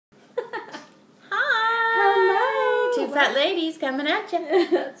F.A.T ladies coming at you.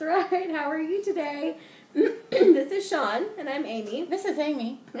 That's right. How are you today? This is Sean, and I'm Amy. This is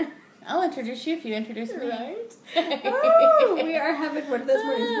Amy. I'll introduce you if you introduce me. Right? Oh, we are having one of those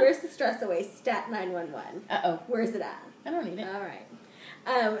mornings. Where's the stress away? Stat 911. Uh-oh. Where's it at? I don't need it. All right.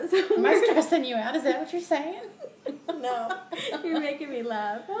 Am I stressing you out? Is that what you're saying? No. You're making me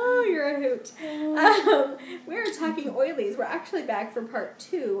laugh. Oh, you're a hoot. We're talking oilies. We're actually back for part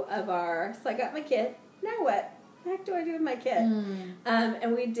 2 of our, so I got my kit. Now what? What the heck do I do with my kit?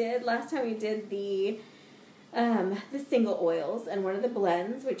 And we did, last time we did the single oils and one of the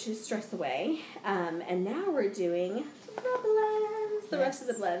blends, which is Stress Away. And now we're doing the blends, the rest of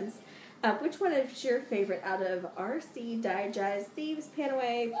the blends. Which one is your favorite out of RC, Digest, Thieves, Pan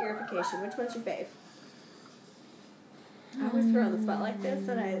Away, Purification? Which one's your fave? I always throw on the spot like this,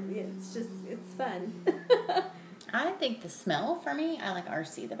 and it's fun. I think the smell for me, I like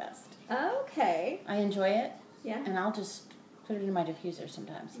RC the best. Okay. I enjoy it. Yeah. And I'll just put it in my diffuser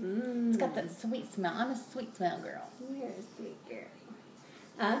sometimes. It's got that sweet smell. I'm a sweet smell girl. You're a sweet girl.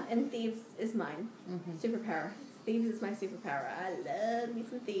 And Thieves is mine. Superpower. Thieves is my superpower. I love me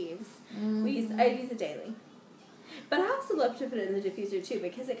some Thieves. I use it daily. But I also love to put it in the diffuser too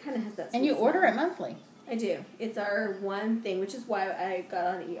because it kind of has that sweet And you smell. order it monthly. I do. It's our one thing, which is why I got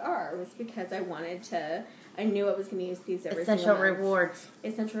on ER, was because I knew I was going to use Thieves every single month. Essential rewards.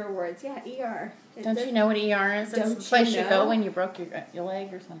 Essential rewards, yeah, ER. Don't you know what ER is? It's the place you go when you broke your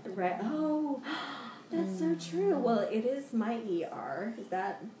leg or something. Right. Oh, that's so true. Well, it is my ER.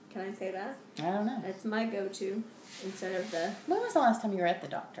 Can I say that? I don't know. It's my go-to instead of the... When was the last time you were at the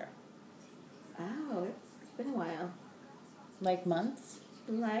doctor? Oh, it's been a while. Like months?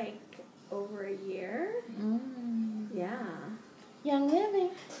 Like over a year? Yeah. Young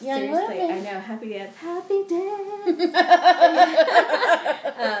living. Seriously, I know. Happy dance. Happy dance.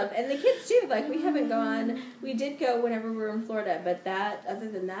 And the kids too. Like, we haven't gone. We did go whenever we were in Florida, but other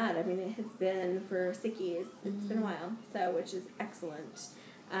than that, I mean, it has been for sickies. It's been a while, which is excellent.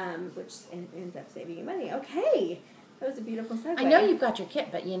 Which ends up saving you money. Okay. That was a beautiful segue. I know you've got your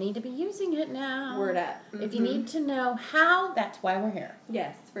kit, but you need to be using it now. Word up. If you need to know how, that's why we're here.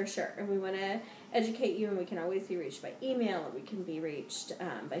 Yes, for sure. And we want to educate you, and we can always be reached by email, or we can be reached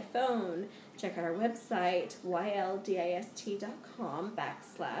by phone. Check out our website, yldist.com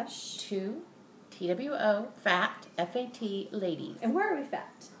 /2 TWO, FAT, F.A.T, ladies. And why are we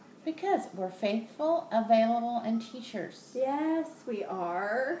fat? Because we're faithful, available, and teachers. Yes, we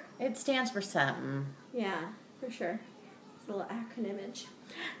are. It stands for something. Yeah, for sure. It's a little acronymage.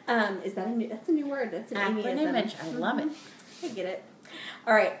 That's a new word. That's an acronymage. I love it. I get it.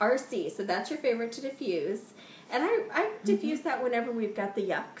 All right, RC. So that's your favorite to diffuse. And I diffuse that whenever we've got the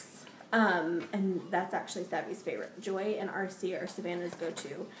yucks. And that's actually Savvy's favorite. Joy and RC are Savannah's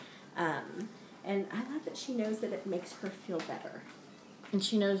go-to. And I love that she knows that it makes her feel better. And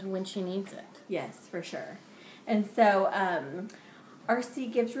she knows when she needs it. Yes, for sure. And so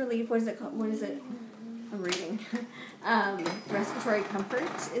RC gives relief. What is it called? What is it? I'm reading. Respiratory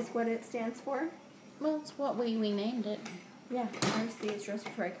comfort is what it stands for. Well, it's what we named it. Yeah, RC is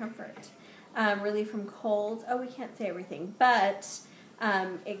respiratory comfort. Relief from colds. Oh, we can't say everything, but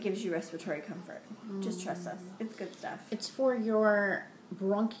it gives you respiratory comfort. Just trust us. It's good stuff. It's for your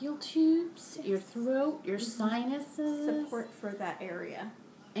bronchial tubes, your throat, your sinuses. Support for that area.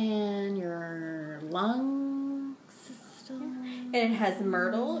 And your lung system. And it has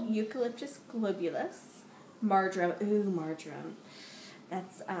myrtle, eucalyptus globulus, marjoram. Ooh, marjoram.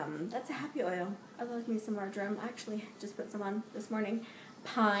 That's a happy oil. I love me some marjoram. I actually just put some on this morning.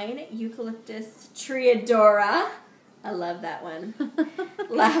 Pine, eucalyptus triodora. I love that one.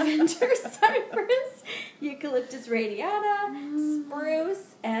 Lavender, cypress, eucalyptus radiata,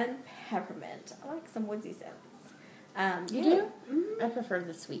 spruce, and peppermint. I like some woodsy scents. You do? I prefer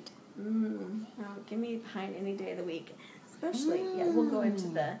the sweet. Oh, give me pine any day of the week. Especially, we'll go into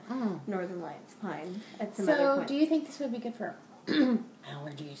the Northern Lights pine at some other point. So, do you think this would be good for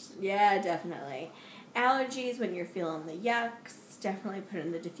allergies? Yeah, definitely. Allergies, when you're feeling the yucks, definitely put it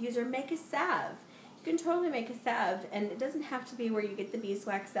in the diffuser. Make a salve. You can totally make a salve, and it doesn't have to be where you get the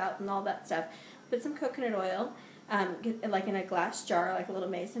beeswax out and all that stuff. Put some coconut oil, like in a glass jar, like a little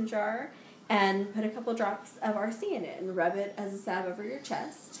mason jar, and put a couple drops of RC in it and rub it as a salve over your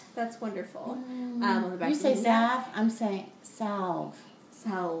chest. That's wonderful. On the back You of say your salve, neck. I'm saying salve.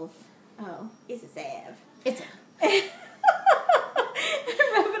 Salve. Oh, it's a salve. It's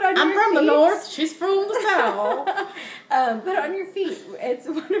I'm from the north. She's from the south. Put it on your feet. It's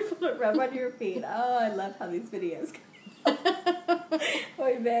wonderful to rub on your feet. Oh, I love how these videos go.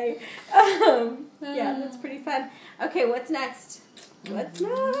 Oy vey. Yeah, that's pretty fun. Okay, what's next? What's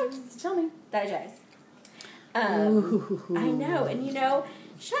next? Tell me. Digest. I know, and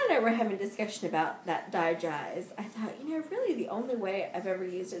Sean and I were having a discussion about that Digest. I thought, really the only way I've ever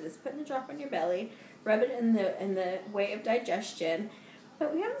used it is putting a drop on your belly, rub it in the way of digestion.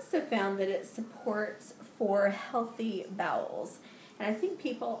 But we also found that it supports for healthy bowels. And I think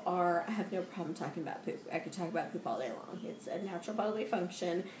I have no problem talking about poop. I could talk about poop all day long. It's a natural bodily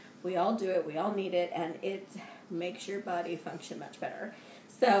function. We all do it. We all need it. And it makes your body function much better.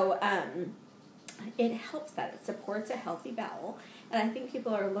 So it helps that. It supports a healthy bowel. And I think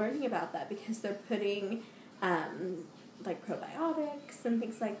people are learning about that because they're putting like probiotics and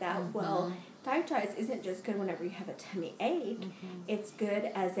things like that. Mm-hmm. Well, Digest isn't just good whenever you have a tummy ache. Mm-hmm. It's good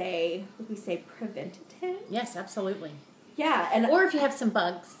as we say, preventative. Yes, absolutely. Yeah. Or if you have some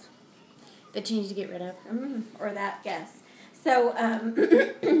bugs that you need to get rid of. Or that, yes. So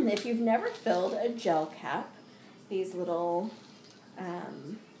if you've never filled a gel cap, these little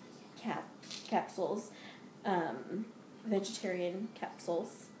capsules, vegetarian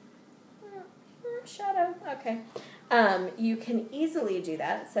capsules. Shadow. Okay. You can easily do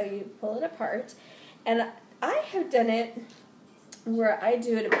that. So you pull it apart. And I have done it where I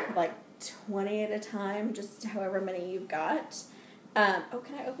do it like 20 at a time, just however many you've got. Can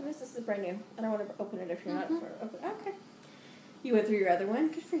I open this? This is brand new. I don't want to open it if you're not open. Okay. You went through your other one?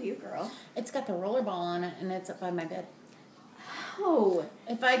 Good for you, girl. It's got the roller ball on it, and it's up by my bed. Oh.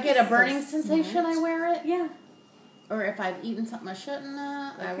 If I get a burning sensation, I wear it. Yeah. Or if I've eaten something I shouldn't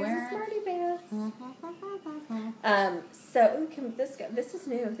have, I wear it. Smarty pants. So this is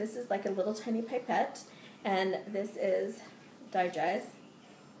new. This is like a little tiny pipette, and this is Digest.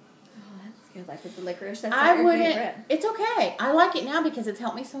 Oh, that's good. Like with the licorice. That's not your favorite. It's okay. I like it now because it's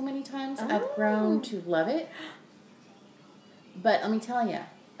helped me so many times. Oh. I've grown to love it. But let me tell you,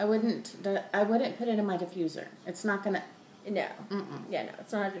 I wouldn't put it in my diffuser. It's not gonna. No. Mm-mm. Yeah, no,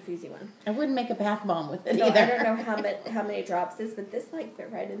 it's not a diffusing one. I wouldn't make a bath bomb with it either. I don't know how many drops is, but this fit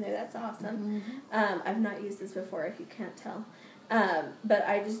right in there. That's awesome. Mm-hmm. I've not used this before, if you can't tell. But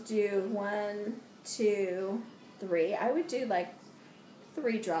I just do 1, 2, 3. I would do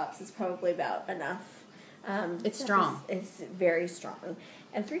 3 drops is probably about enough. It's strong. It's very strong.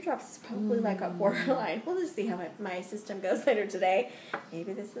 And 3 drops is probably like a borderline. We'll just see how my system goes later today.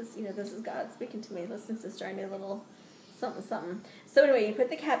 Maybe this is God speaking to me. Listen, sister, I need a little something. So anyway, you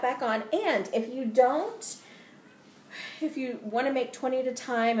put the cap back on, and if you want to make 20 at a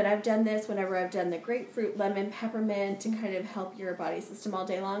time, and I've done this whenever I've done the grapefruit, lemon, peppermint to kind of help your body system all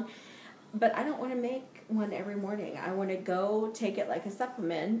day long, but I don't want to make one every morning. I want to go take it like a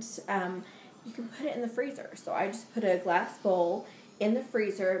supplement. You can put it in the freezer. So I just put a glass bowl in the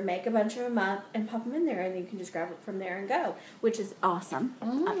freezer, make a bunch of them up, and pop them in there, and you can just grab it from there and go, which is awesome.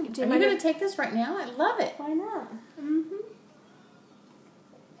 Are you going to take this right now? I love it. Why not?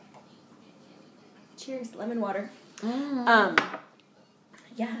 Cheers, lemon water.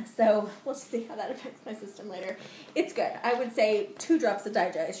 Yeah, so we'll see how that affects my system later. It's good. I would say 2 drops of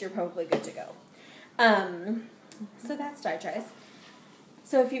Digest, you're probably good to go. So that's Digest.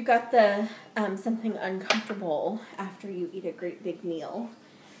 So if you've got the something uncomfortable after you eat a great big meal,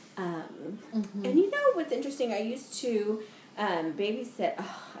 and what's interesting, I used to babysit.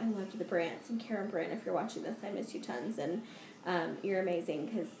 Oh, I loved the Brants and Karen Brant. If you're watching this, I miss you tons, and you're amazing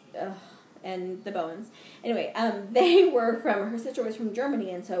because and the Bowens. Anyway, her sister was from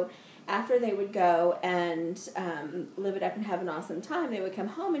Germany, and so after they would go and live it up and have an awesome time, they would come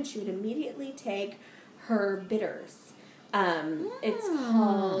home and she would immediately take her bitters. It's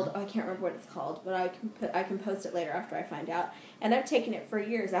called, I can't remember what it's called, but I can post it later after I find out. And I've taken it for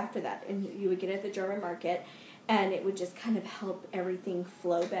years after that, and you would get it at the German market, and it would just kind of help everything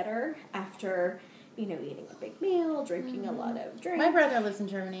flow better after, eating a big meal, drinking a lot of drink. My brother lives in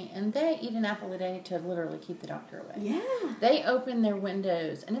Germany, and they eat an apple a day to literally keep the doctor away. Yeah. They open their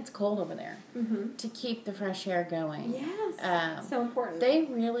windows, and it's cold over there, to keep the fresh air going. Yes. So important. They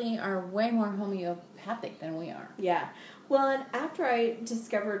really are way more homeopathic than we are. Yeah. Well, and after I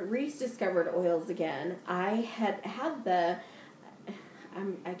rediscovered oils again, I had the,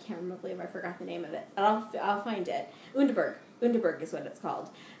 I can't believe I forgot the name of it. I'll find it. Underberg is what it's called.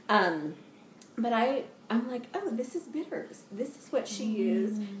 But I'm like, oh, this is bitters. This is what she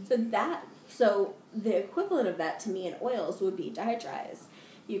used. So the equivalent of that to me in oils would be Digest.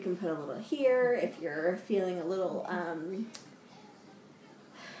 You can put a little here if you're feeling a little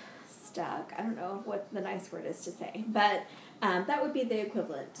stuck. I don't know what the nice word is to say, but that would be the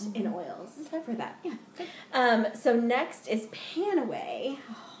equivalent in oils for that. Yeah. So next is Panaway.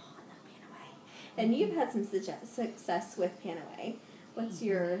 Oh, I love Panaway. And you've had some success with Panaway. What's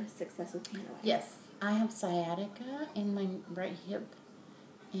your success with Panaway? Yes, I have sciatica in my right hip,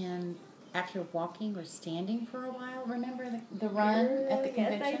 and after walking or standing for a while. Remember the run at the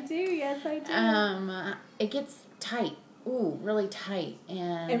convention? Yes, I do. Yes, I do. It gets tight. Ooh, really tight.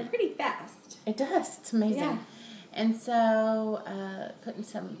 And pretty fast. It does. It's amazing. Yeah. And so, putting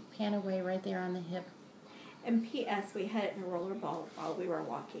some Panaway right there on the hip. And P.S. we had it in a roller ball while we were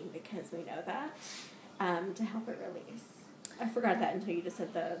walking because we know that to help it release. I forgot that until you just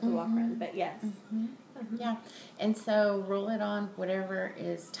said the walk run, but yes. Mm-hmm. Mm-hmm. Yeah. And so roll it on whatever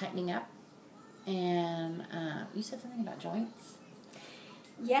is tightening up. And you said something about joints?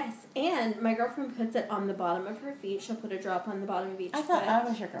 Yes, and my girlfriend puts it on the bottom of her feet. She'll put a drop on the bottom of each I foot. thought I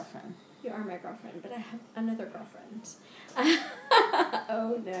was your girlfriend. You are my girlfriend, but I have another girlfriend.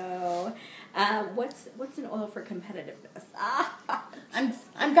 Oh no. What's an oil for competitiveness?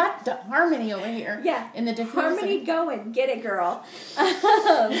 I've got Harmony over here. Yeah, in the diffuser. Harmony going, get it, girl. So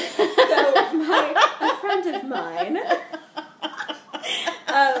a friend of mine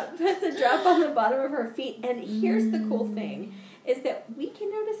puts a drop on the bottom of her feet, and here's the cool thing: is that we can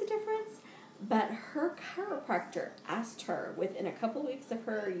notice a difference. But her chiropractor asked her, within a couple weeks of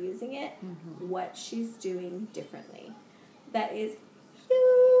her using it, what she's doing differently. That is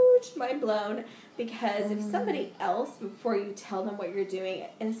huge, mind blown, because if somebody else, before you tell them what you're doing,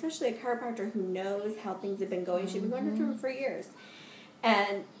 and especially a chiropractor who knows how things have been going, she's been going to him for years,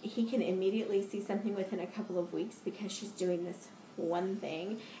 and he can immediately see something within a couple of weeks because she's doing this one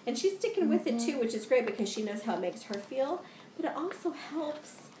thing. And she's sticking with it too, which is great because she knows how it makes her feel, but it also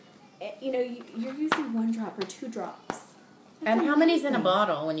helps. You know, you're using 1 drop or 2 drops. That's and how many's in a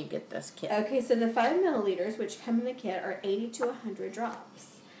bottle when you get this kit? Okay, so the 5 milliliters, which come in the kit, are 80 to 100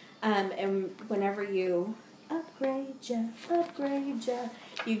 drops. And whenever you upgrade ya,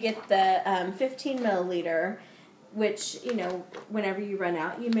 you get the 15 milliliter, which, you know, whenever you run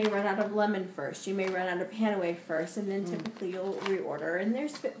out, you may run out of lemon first, you may run out of Panaway first, and then typically you'll reorder. And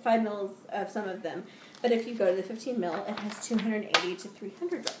there's 5 mils of some of them. But if you go to the 15 mil, it has 280 to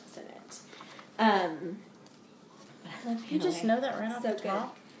 300 drops in it. But I love Panaway. You just know that right off the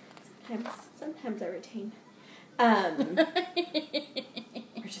top? Sometimes I retain.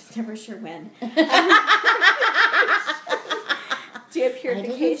 We're just never sure when. Do you have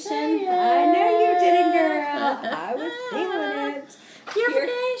purification? I know you didn't, girl. I was feeling it.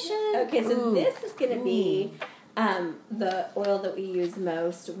 Purification. Okay, so this is going to be the oil that we use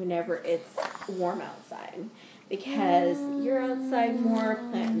most whenever it's warm outside. Because you're outside more,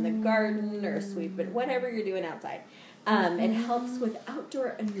 planting the garden or sweeping, whatever you're doing outside. It helps with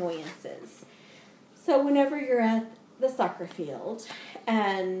outdoor annoyances. So whenever you're at the soccer field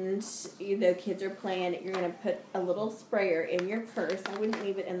and kids are playing, you're going to put a little sprayer in your purse. I wouldn't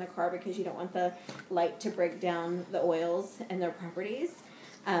leave it in the car because you don't want the light to break down the oils and their properties,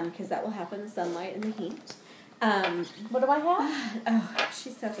 because that will happen in the sunlight and the heat. What do I have? Oh,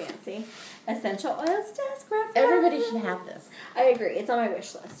 she's so fancy. Essential oils desk reference. Everybody should have this. I agree. It's on my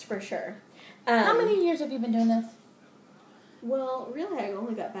wish list for sure. How many years have you been doing this? Well, really, I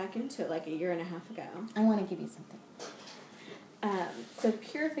only got back into it like a year and a half ago. I want to give you something. So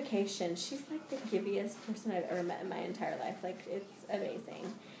purification, she's like the giviest person I've ever met in my entire life. Like, it's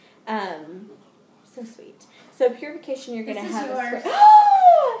amazing. So sweet. So purification, you're going to have... Yours.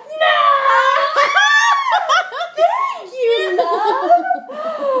 Oh, no! Thank you, love!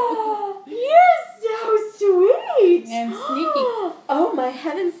 You're so sweet! And sneaky. Oh, my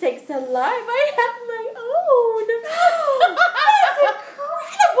heaven's sakes alive. I have my own. That's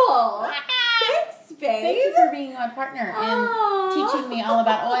incredible! Thanks, babe. Thank you for being my partner and teaching me all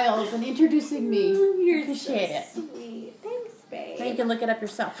about oils and introducing me. You're Appreciate so sweet. Thanks, babe. Now you can look it up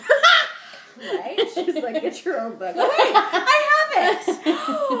yourself. Right? She's like, get your own book. Oh, wait, I have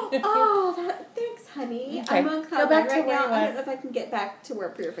it. Oh, thanks, honey. Okay. I'm on Go cloud back nine to right where now. it was. I don't know if I can get back to where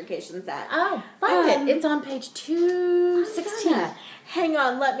purification's at. Oh, find it. It's on page 216. Hang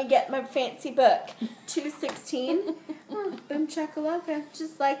on, let me get my fancy book. 216. Boom chakalaka,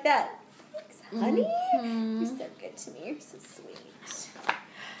 just like that. Thanks, honey. You're so good to me. You're so sweet.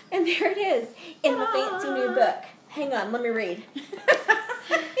 And there it is in the fancy new book. Hang on, let me read.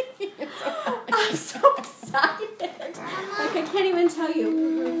 I'm so excited. Like, I can't even tell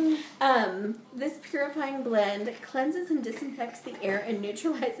you. This purifying blend cleanses and disinfects the air and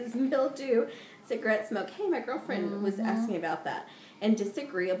neutralizes mildew, cigarette smoke. Hey, my girlfriend was asking about that. And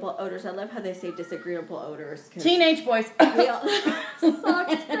disagreeable odors. I love how they say disagreeable odors. Teenage boys. We all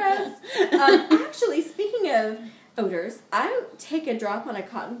socks press. Actually, speaking of odors, I take a drop on a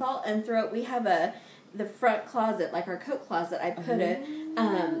cotton ball and throw it. We have the front closet, like our coat closet. I put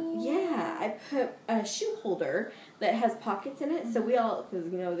I put a shoe holder that has pockets in it. So we all,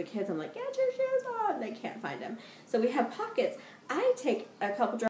 because the kids, I'm like, get your shoes on. They can't find them. So we have pockets. I take a couple drops